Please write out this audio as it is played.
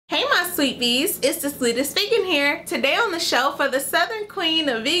sweet bees, it's the Sweetest vegan here. Today on the show for the Southern Queen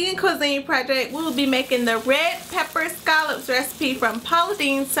of Vegan Cuisine project, we will be making the red pepper scallops recipe from Paula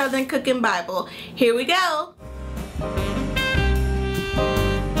Deen's Southern Cooking Bible. Here we go.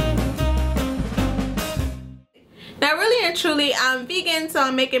 Now really and truly, I'm vegan, so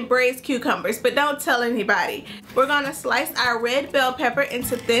I'm making braised cucumbers, but don't tell anybody. We're gonna slice our red bell pepper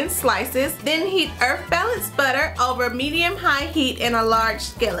into thin slices, then heat earth balanced butter over medium-high heat in a large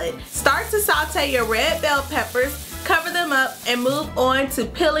skillet. Start to saute your red bell peppers, cover them up, and move on to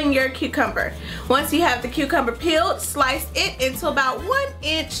peeling your cucumber. Once you have the cucumber peeled, slice it into about 1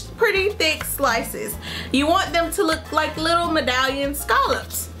 inch pretty thick slices. You want them to look like little medallion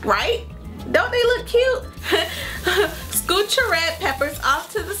scallops, right? Don't they look cute? Scoot your red peppers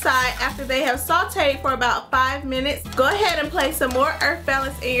off to the side after they have sauteed for about 5 minutes. Go ahead and place some more earth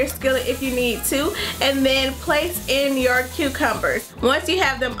balance in your skillet if you need to, and then place in your cucumbers. Once you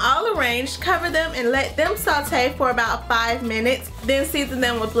have them all arranged, cover them and let them saute for about 5 minutes. Then season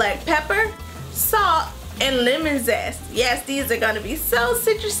them with black pepper, salt, and lemon zest. Yes, these are gonna be so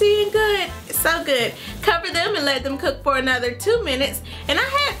citrusy and good. So good. Cover them and let them cook for another 2 minutes. And I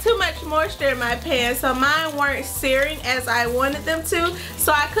had too much moisture in my pan, so mine weren't searing as I wanted them to.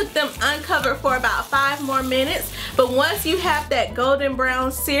 So I cooked them uncovered for about 5 more minutes. But once you have that golden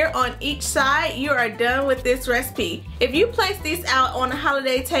brown sear on each side, you are done with this recipe. If you place these out on a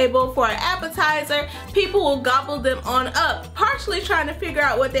holiday table for an appetizer, people will gobble them on up, partially trying to figure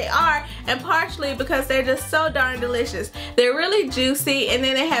out what they are, and partially because they're just so darn delicious. They're really juicy, and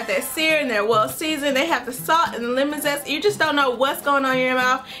then they have that sear and they're well seasoned. They have the salt and the lemon zest. You just don't know what's going on in your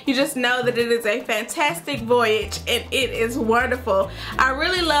mouth. You just know that it is a fantastic voyage and it is wonderful. I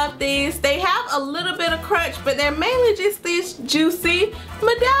really love these. They have a little bit of crunch, but they're mainly just these juicy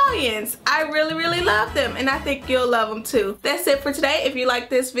medallions. I really love them, and I think you'll love them too. That's it for today. If you like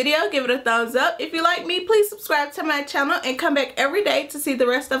this video, give it a thumbs up. If you like me, please subscribe to my channel and come back every day to see the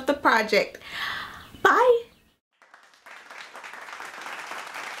rest of the project. Bye.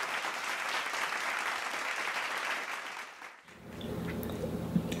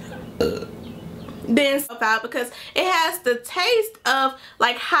 Then out because it has the taste of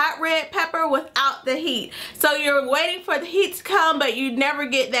like hot red pepper without the heat. So you're waiting for the heat to come, but you never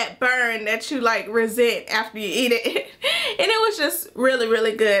get that burn that you like resent after you eat it. And it was just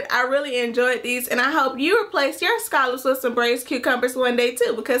really good. I really enjoyed these, and I hope you replace your scallops with some braised cucumbers one day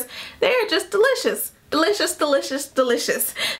too, because they're just delicious. Delicious.